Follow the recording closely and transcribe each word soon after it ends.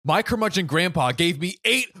My curmudgeon grandpa gave me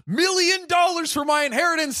 $8 million for my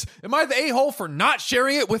inheritance. Am I the a-hole for not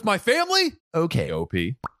sharing it with my family? Okay, OP.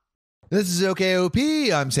 this is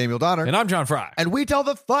OKOP. I'm Samuel Donner. And I'm John Fry. And we tell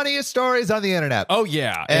the funniest stories on the internet. Oh,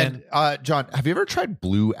 yeah. And John, have you ever tried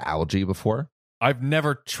blue algae before? I've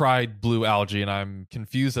never tried blue algae, and I'm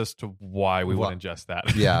confused as to why we would ingest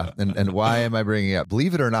that. Yeah, and why am I bringing it up?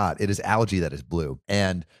 Believe it or not, it is algae that is blue.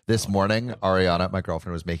 And this morning, Ariana, my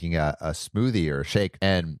girlfriend, was making a smoothie or a shake,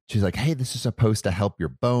 and she's like, hey, this is supposed to help your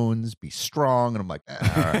bones be strong. And I'm like,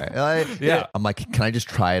 all right. Yeah. I'm like, can I just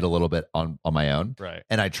try it a little bit on my own? Right.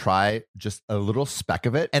 And I try just a little speck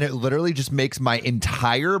of it, and it literally just makes my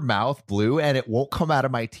entire mouth blue, and it won't come out of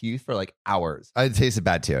my teeth for like hours. It tasted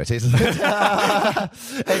bad too. It tasted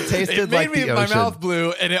it tasted It made like me the my ocean. mouth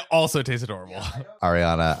blue, and it also tasted horrible.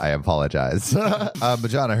 Ariana, I apologize. But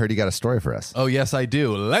John, I heard you got a story for us. Oh, yes, I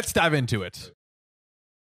do. Let's dive into it.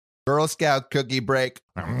 Girl Scout cookie break.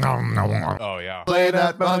 Oh, yeah. Play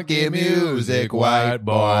that funky music, white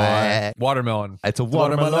boy. Watermelon. It's a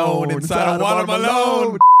Watermelon inside a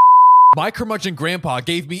watermelon. My curmudgeon grandpa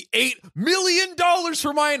gave me $8 million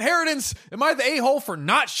for my inheritance. Am I the a-hole for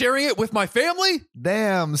not sharing it with my family?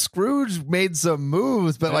 Damn, Scrooge made some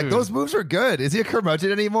moves, but like Dude. those moves were good. Is he a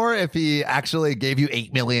curmudgeon anymore if he actually gave you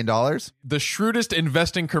 $8 million? The shrewdest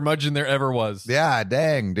investing curmudgeon there ever was. Yeah,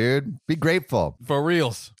 dang, dude. Be grateful. For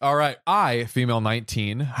reals. All right. I, female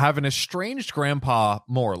 19, have an estranged grandpa,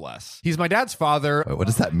 more or less. He's my dad's father. Wait, what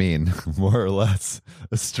does that mean? More or less.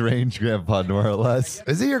 A strange grandpa, more or less.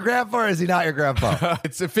 Is he your grandpa or is he not your grandpa?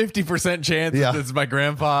 It's a 50% chance Yeah. it's my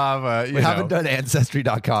grandpa. But, We haven't done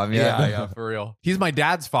Ancestry.com yet. Yeah, for real. He's my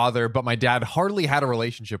dad's father, but my dad hardly had a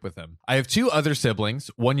relationship with him. I have two other siblings,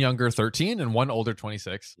 one younger, 13, and one older,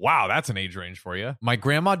 26. Wow, that's an age range for you. My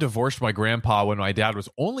grandma divorced my grandpa when my dad was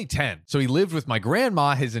only 10, so he lived with my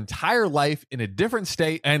grandma his entire life in a different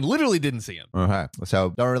state and literally didn't see him. Okay.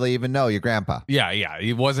 So don't really even know your grandpa. Yeah,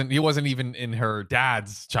 he wasn't even in her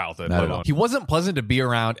dad's childhood. Not let at all. alone. He wasn't pleasant to be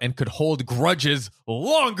around and could hold grudges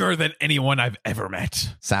longer than anyone I've ever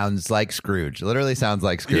met. Sounds like Scrooge. Literally sounds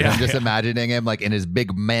like Scrooge. Yeah, I'm just yeah. imagining him like in his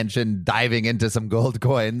big mansion diving into some gold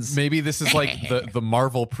coins. Maybe this is like the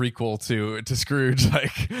Marvel prequel to Scrooge.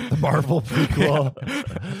 Like The Marvel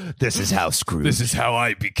prequel. This is how Scrooge. this is how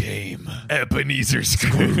I became Ebenezer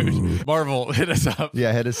Scrooge. Marvel, hit us up.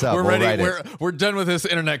 Yeah, hit us up. We're We'll ready. write it. We're done with this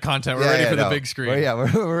internet content. We're ready for the big screen.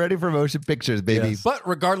 We're ready for motion pictures, baby. Yes. But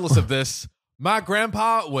regardless of this, my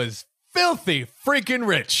grandpa was filthy freaking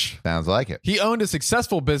rich. Sounds like it. He owned a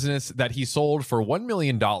successful business that he sold for $1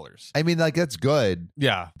 million. I mean, like that's good,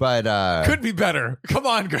 Yeah. but Could be better. Come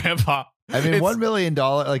on, grandpa. I mean, It's- $1 million,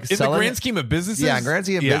 like in the selling grand it- scheme of businesses. Yeah, in grand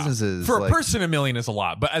scheme of businesses, For a like- person, $1 million is a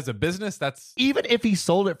lot. But as a business, that's even if he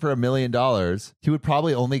sold it for $1 million, he would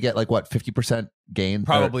probably only get like what 50% gain.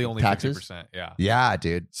 probably only taxes. 50%. Yeah. Yeah,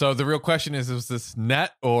 dude. So the real question is this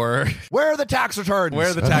net or Where are the tax returns? where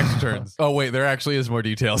are the tax returns? Oh, wait, there actually is more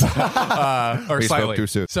details. Or We spoke slightly. too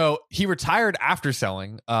soon. So he retired after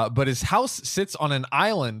selling, but his house sits on an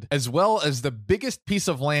island as well as the biggest piece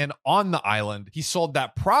of land on the island. He sold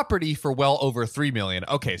that property for well over $3 million.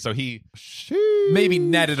 Okay, so he maybe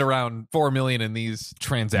netted around $4 million in these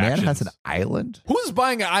transactions. Man has an island. Who's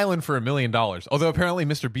buying an island for $1 million? Although apparently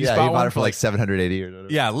Mr. Beast Yeah, bought he bought one it for like 780 or whatever.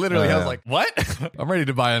 Yeah, literally. I was Yeah. like, what? I'm ready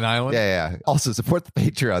to buy an island. Yeah. Also support the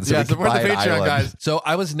Patreon. So Yeah, we can support the buy an Patreon, island. guys. So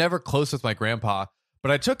I was never close with my grandpa, but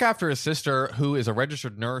I took after his sister, who is a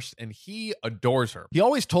registered nurse, and he adores her. He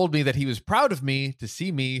always told me that he was proud of me to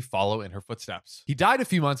see me follow in her footsteps. He died a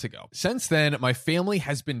few months ago. Since then, my family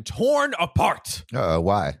has been torn apart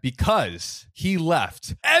Why? because he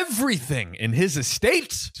left everything in his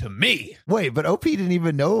estate to me. Wait, but OP didn't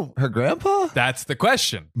even know her grandpa? That's the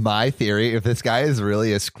question. My theory, if this guy is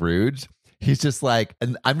really a Scrooge, he's just like,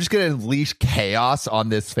 and I'm just going to unleash chaos on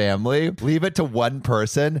this family, leave it to one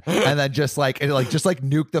person, and then just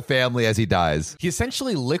nuke the family as he dies. He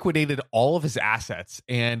essentially liquidated all of his assets,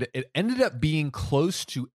 and it ended up being close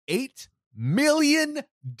to $8 million.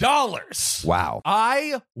 Wow.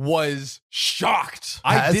 I was shocked.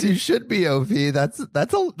 As you should be, OP. That's Can a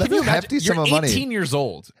you imagine? hefty sum You're of money. 18 years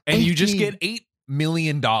old, and you just 18. get $8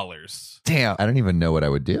 million. Damn. I don't even know what I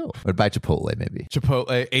would do. I would buy Chipotle, maybe. Chipotle,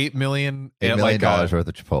 $8 million. $8 million worth of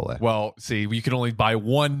Chipotle. Well, see, you can only buy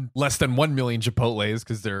less than 1 million Chipotles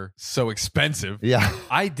because they're so expensive. Yeah.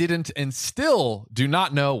 I didn't and still do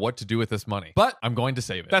not know what to do with this money, but I'm going to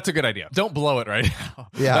save it. That's a good idea. Don't blow it right now.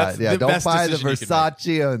 Yeah, That's yeah. the Don't best buy the decision you can make.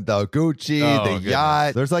 Versace and the Gucci, Oh, the goodness.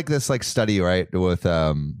 yacht. There's like this study, right, with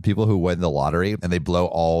people who win the lottery and they blow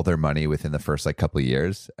all their money within the first couple of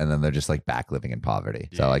years, and then they're just back living in poverty.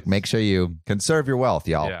 So like make sure you conserve your wealth,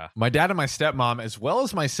 y'all. Yeah. My dad and my stepmom, as well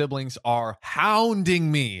as my siblings, are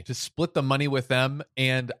hounding me to split the money with them,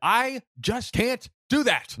 and I just can't do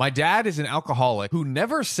that. My dad is an alcoholic who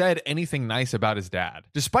never said anything nice about his dad.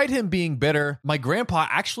 Despite him being bitter, my grandpa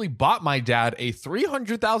actually bought my dad a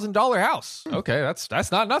 $300,000 house. Okay,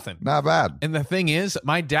 that's not nothing. Not bad. And the thing is,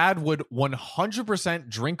 my dad would 100%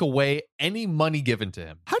 drink away any money given to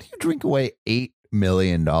him. How do you drink away $8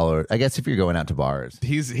 million? I guess if you're going out to bars.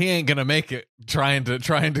 He ain't gonna make it trying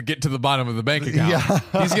to get to the bottom of the bank account.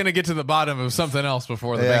 Yeah. He's gonna get to the bottom of something else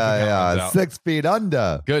before the bank account runs out. 6 feet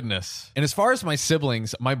under. Goodness. And as far as my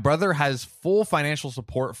siblings, my brother has full financial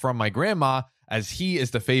support from my grandma, as he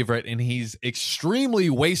is the favorite and he's extremely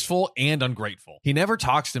wasteful and ungrateful. He never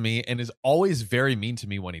talks to me and is always very mean to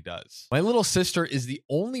me when he does. My little sister is the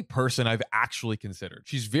only person I've actually considered.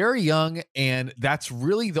 She's very young, and that's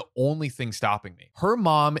really the only thing stopping me. Her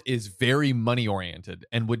mom is very money oriented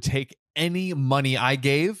and would take any money I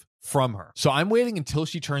gave from her. So I'm waiting until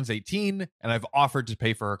she turns 18, and I've offered to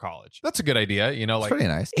pay for her college. That's a good idea, you know, It's like pretty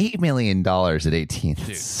nice. $8 million at 18. Dude,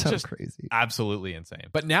 That's so just crazy. absolutely insane.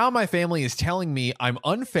 But now my family is telling me I'm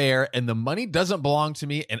unfair and the money doesn't belong to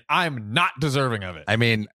me and I'm not deserving of it. I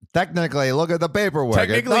mean, technically, look at the paperwork.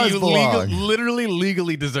 Technically, it does you belong. literally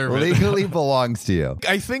legally deserve it. Legally belongs to you.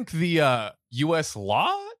 I think the U.S.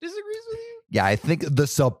 law disagrees with you. Yeah, I think the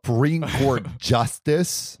Supreme Court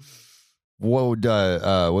Justice.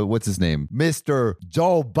 What's his name? Mr.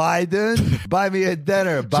 Joe Biden. Buy me a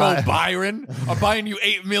dinner. Joe Byron, I'm buying you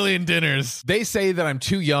 8 million dinners. They say that I'm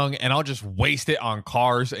too young and I'll just waste it on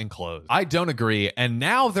cars and clothes. I don't agree. And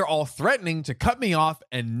now they're all threatening to cut me off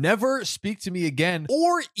and never speak to me again,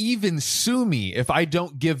 or even sue me if I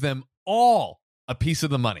don't give them all a piece of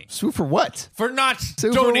the money. Sue for what? For not Sue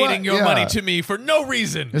for donating what? your Yeah. money to me for no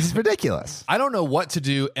reason. This is ridiculous. I don't know what to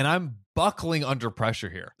do, and I'm buckling under pressure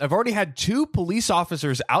here. I've already had 2 police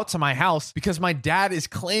officers out to my house because my dad is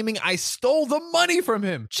claiming I stole the money from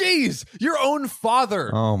him. Jeez, your own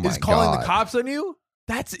father Oh my is calling God. the cops on you?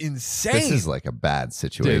 That's insane. This is like a bad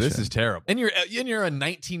situation. Dude, this is terrible. And you're a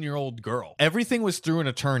 19-year-old girl. Everything was through an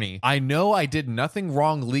attorney. I know I did nothing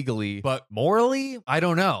wrong legally, but morally, I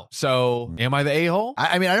don't know. So, am I the a-hole?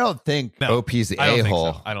 I mean, I don't think No, OP's the I don't think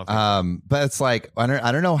a-hole. so. I don't think so. But it's like, I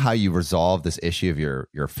don't know how you resolve this issue of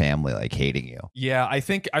your family like hating you. Yeah, I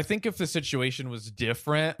think if the situation was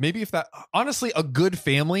different, maybe if that honestly a good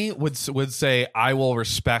family would say I will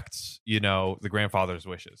respect, the grandfather's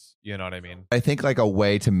wishes. You know what I mean? I think like a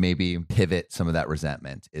way to maybe pivot some of that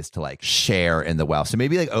resentment is to like share in the wealth. So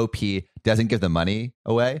maybe like OP doesn't give the money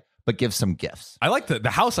away, but gives some gifts. I like the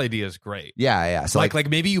house idea is great. Yeah. So like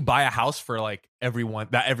maybe you buy a house for like everyone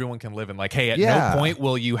can live in. Like, hey, at Yeah. no point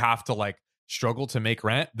will you have to like struggle to make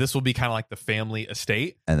rent. This will be kind of like the family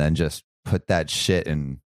estate. and then just put that shit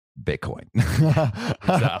in Bitcoin.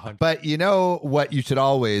 Exactly. But you know what you should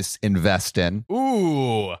always invest in?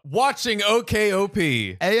 Ooh, watching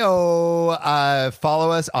OKOP. Ayo,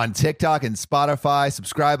 follow us on TikTok and Spotify.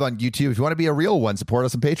 Subscribe on YouTube. If you want to be a real one, support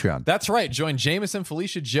us on Patreon. That's right. Join Jameson,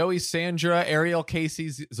 Felicia, Joey, Sandra, Ariel, Casey,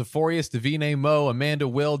 Zephorius, Davine, Mo, Amanda,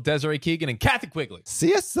 Will, Desiree Keegan, and Kathy Quigley. See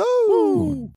you soon.